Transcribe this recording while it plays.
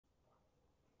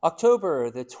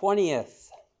October the 20th,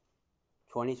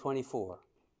 2024.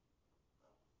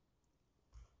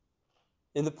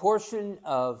 In the portion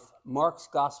of Mark's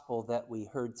gospel that we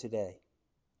heard today,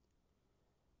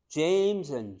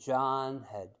 James and John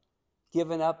had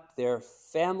given up their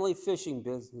family fishing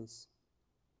business,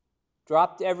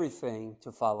 dropped everything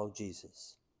to follow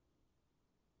Jesus.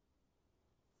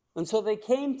 And so they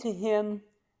came to him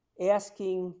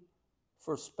asking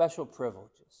for special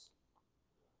privileges,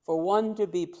 for one to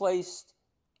be placed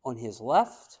on his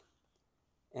left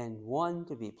and one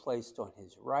to be placed on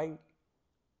his right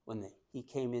when he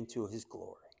came into his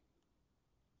glory.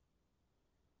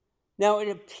 Now, it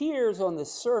appears on the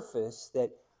surface that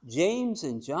James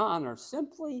and John are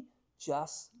simply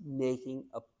just making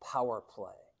a power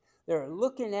play. They're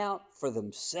looking out for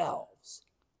themselves.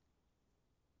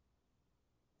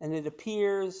 And it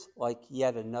appears like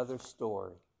yet another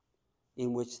story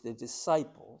in which the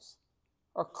disciples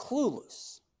are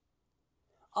clueless,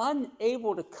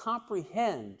 unable to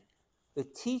comprehend the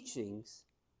teachings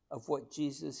of what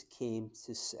Jesus came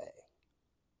to say.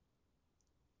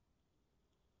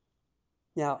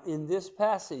 Now, in this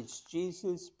passage,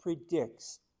 Jesus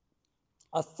predicts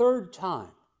a third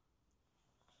time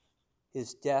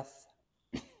his death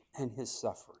and his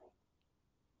suffering.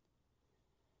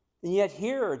 And yet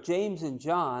here are James and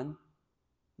John,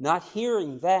 not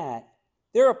hearing that,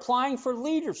 they're applying for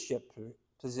leadership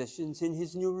positions in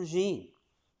his new regime.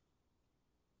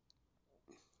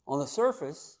 On the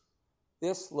surface,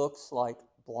 this looks like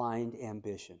blind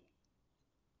ambition.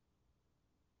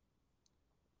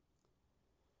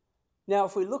 Now,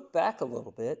 if we look back a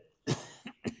little bit,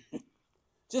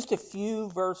 just a few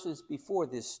verses before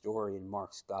this story in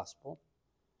Mark's gospel,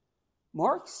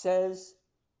 Mark says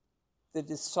the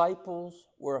disciples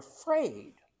were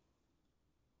afraid.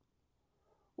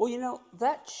 Well,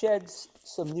 that sheds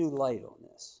some new light on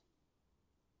this.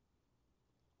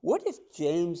 What if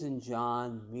James and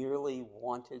John merely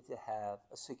wanted to have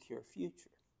a secure future?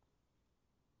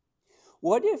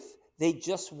 What if they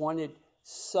just wanted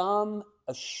some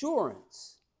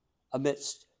assurance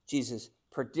amidst Jesus'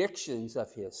 predictions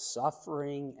of his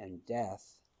suffering and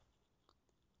death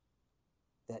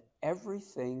that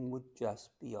everything would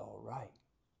just be all right?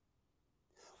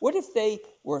 What if they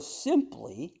were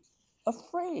simply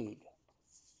afraid?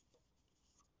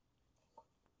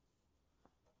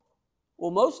 Well,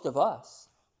 most of us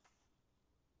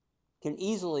can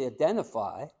easily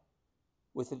identify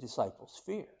with the disciples'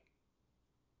 fear.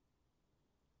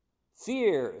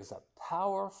 Fear is a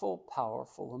powerful,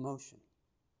 powerful emotion.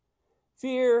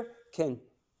 Fear can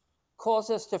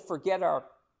cause us to forget our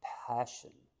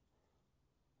passion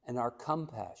and our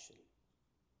compassion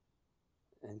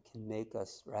and can make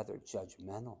us rather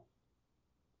judgmental.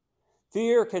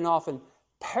 Fear can often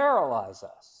paralyze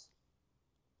us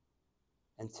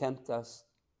and tempt us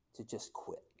to just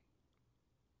quit.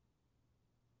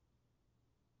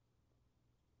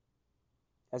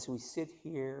 As we sit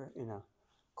here in a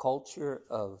culture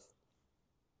of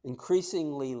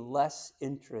increasingly less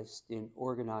interest in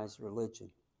organized religion,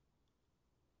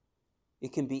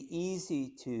 it can be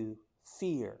easy to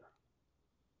fear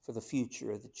for the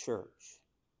future of the church,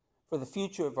 for the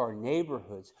future of our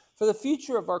neighborhoods, for the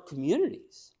future of our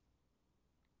communities.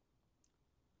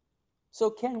 So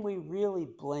can we really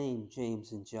blame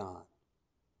James and John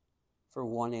for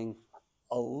wanting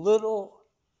a little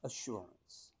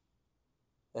assurance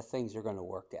that things are going to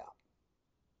work out?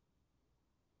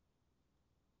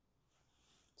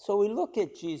 So we look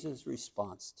at Jesus'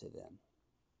 response to them.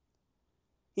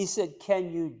 He said,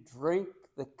 "Can you drink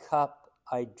the cup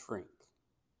I drink?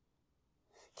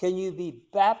 Can you be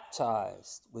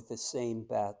baptized with the same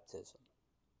baptism?"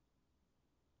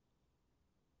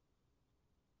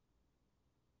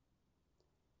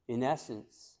 In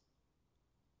essence,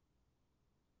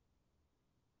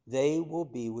 they will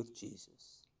be with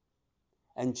Jesus,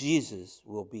 and Jesus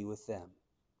will be with them.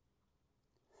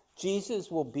 Jesus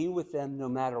will be with them no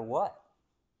matter what.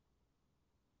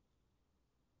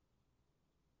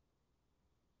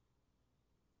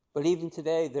 But even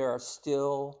today, there are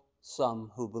still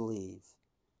some who believe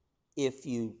if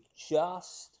you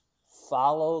just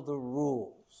follow the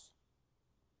rules,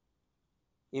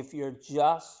 if you're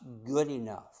just good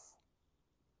enough,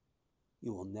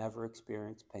 you will never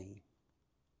experience pain.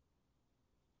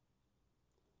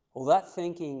 Well, that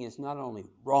thinking is not only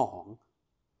wrong,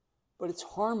 but it's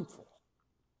harmful.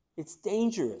 It's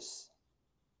dangerous.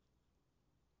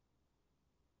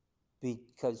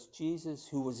 Because Jesus,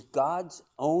 who was God's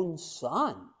own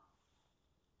Son,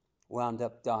 wound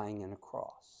up dying on a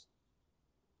cross.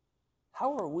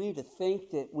 How are we to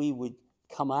think that we would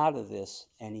come out of this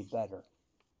any better?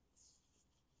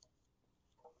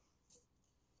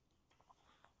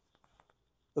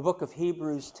 The book of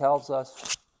Hebrews tells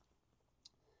us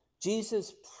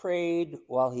Jesus prayed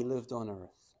while he lived on earth.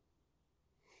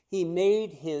 He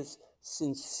made his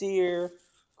sincere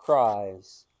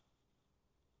cries.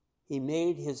 He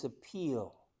made his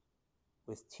appeal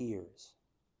with tears.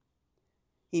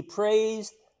 He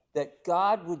praised that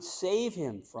God would save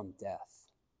him from death.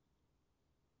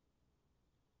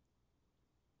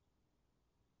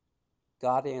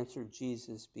 God answered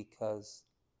Jesus because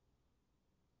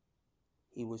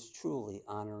he was truly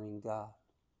honoring God.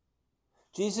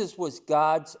 Jesus was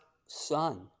God's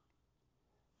son,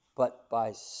 but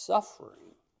by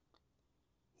suffering,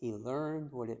 he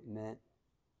learned what it meant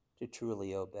to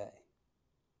truly obey.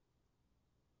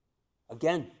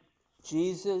 Again,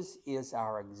 Jesus is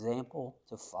our example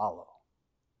to follow.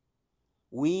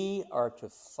 We are to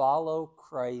follow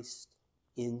Christ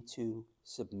into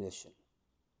submission.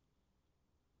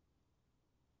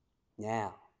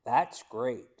 Now, that's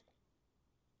great.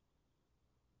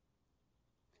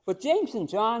 But James and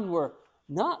John were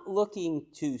not looking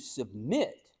to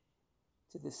submit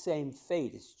to the same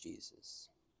fate as Jesus.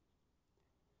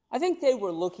 I think they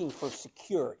were looking for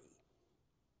security.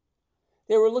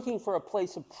 They were looking for a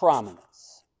place of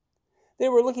prominence. They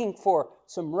were looking for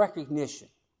some recognition,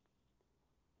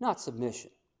 not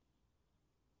submission.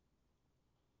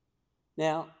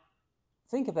 Now,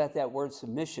 think about that word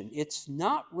submission. It's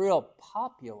not real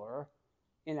popular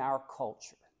in our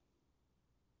culture.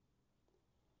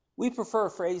 We prefer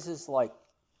phrases like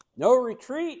no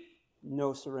retreat,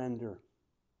 no surrender,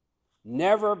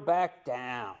 never back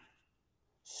down,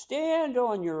 stand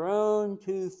on your own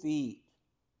 2 feet,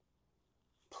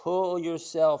 pull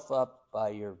yourself up by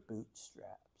your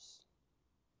bootstraps.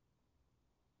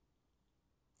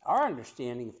 Our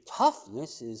understanding of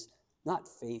toughness is not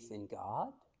faith in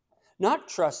God, not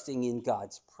trusting in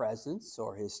God's presence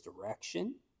or his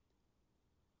direction.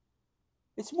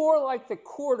 It's more like the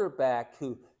quarterback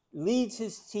who leads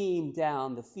his team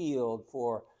down the field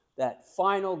for that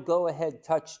final go-ahead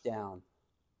touchdown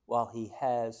while he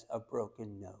has a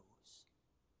broken nose.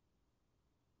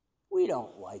 We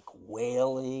don't like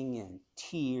wailing and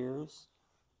tears.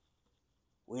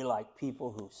 We like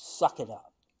people who suck it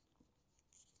up.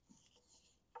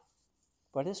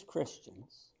 But as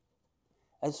Christians,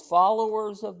 as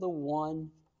followers of the one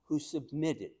who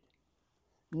submitted,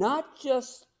 not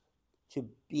just to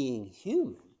being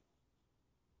human,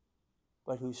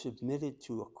 but who submitted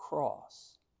to a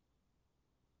cross,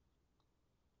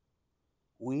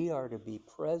 we are to be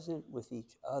present with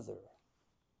each other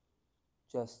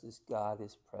just as God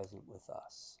is present with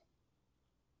us.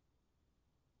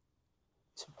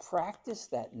 To practice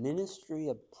that ministry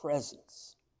of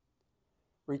presence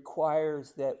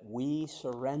requires that we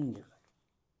surrender,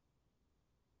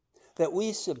 that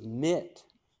we submit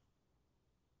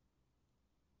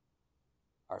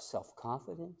our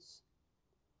self-confidence,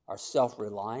 our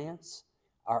self-reliance,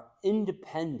 our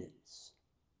independence,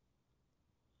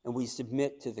 and we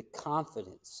submit to the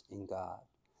confidence in God,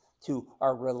 to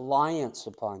our reliance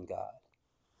upon God,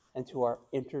 and to our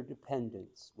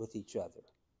interdependence with each other.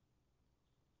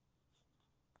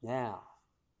 Now,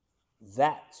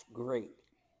 that's great.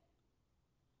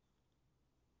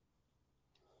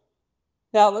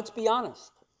 Now, let's be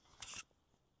honest.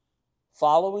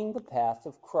 Following the path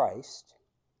of Christ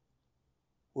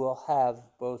will have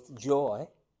both joy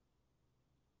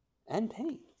and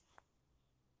pain.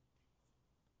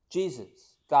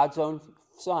 Jesus, God's own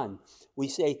Son, we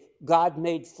say God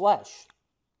made flesh.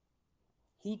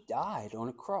 He died on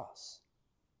a cross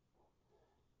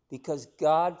because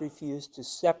God refused to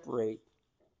separate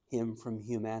him from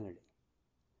humanity.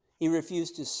 He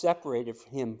refused to separate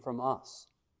him from us.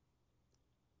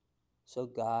 So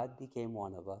God became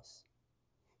one of us.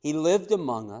 He lived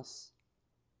among us,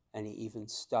 and he even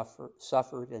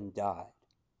suffered and died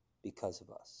because of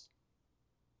us.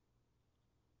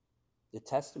 The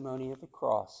testimony of the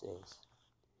cross is,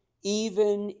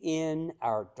 even in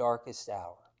our darkest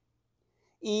hour,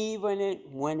 even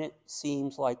when it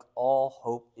seems like all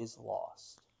hope is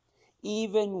lost,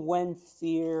 even when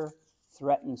fear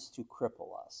threatens to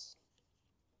cripple us,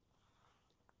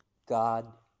 God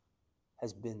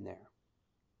has been there,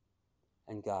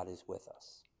 and God is with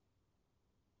us.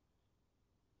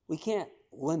 We can't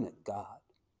limit God.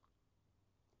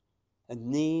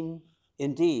 And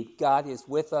indeed, God is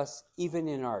with us even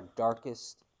in our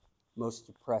darkest, most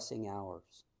depressing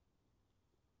hours.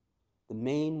 The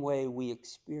main way we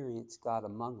experience God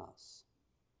among us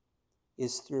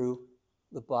is through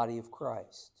the body of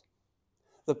Christ.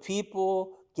 The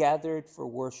people gathered for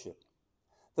worship.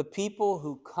 The people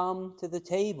who come to the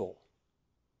table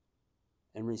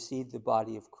and receive the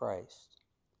body of Christ.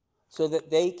 so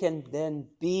that they can then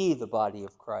be the body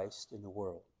of Christ in the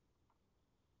world.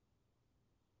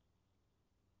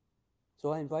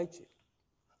 So I invite you,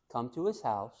 come to his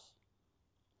house,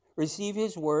 receive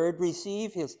his word,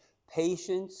 receive his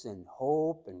patience and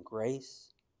hope and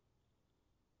grace,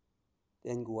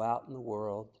 then go out in the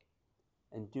world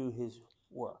and do his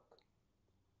work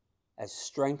as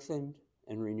strengthened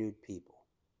and renewed people,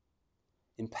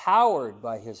 empowered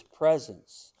by his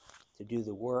presence to do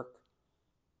the work,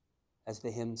 as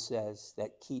the hymn says,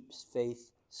 that keeps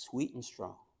faith sweet and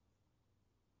strong.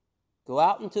 Go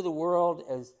out into the world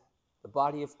as the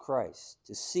body of Christ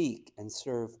to seek and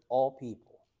serve all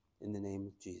people in the name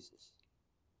of Jesus.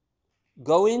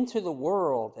 Go into the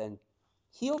world and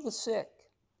heal the sick,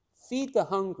 feed the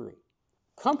hungry,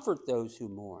 comfort those who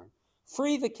mourn,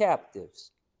 free the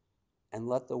captives, and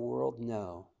let the world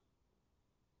know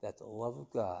that the love of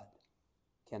God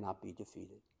cannot be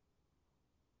defeated.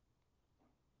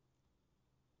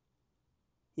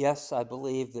 Yes, I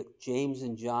believe that James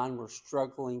and John were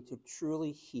struggling to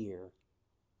truly hear,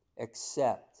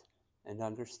 accept, and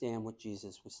understand what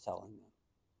Jesus was telling them.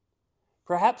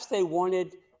 Perhaps they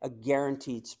wanted a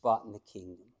guaranteed spot in the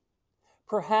kingdom.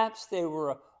 Perhaps they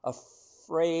were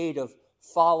afraid of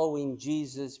following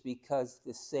Jesus because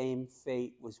the same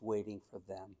fate was waiting for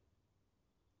them.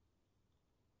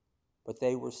 But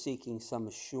they were seeking some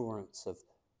assurance of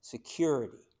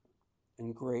security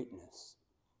and greatness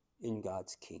in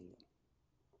God's kingdom.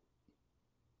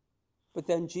 But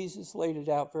then Jesus laid it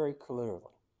out very clearly.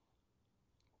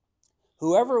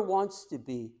 Whoever wants to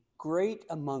be great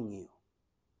among you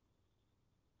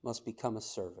must become a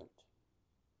servant.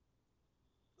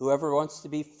 Whoever wants to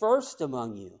be first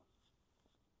among you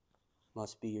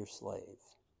must be your slave.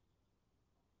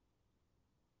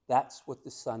 That's what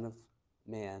the Son of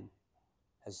Man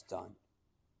has done.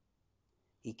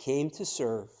 He came to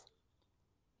serve,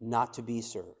 not to be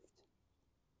served.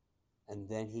 And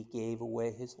then he gave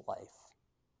away his life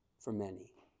for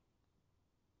many.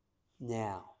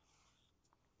 Now,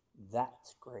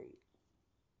 that's great.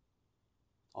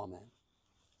 Amen.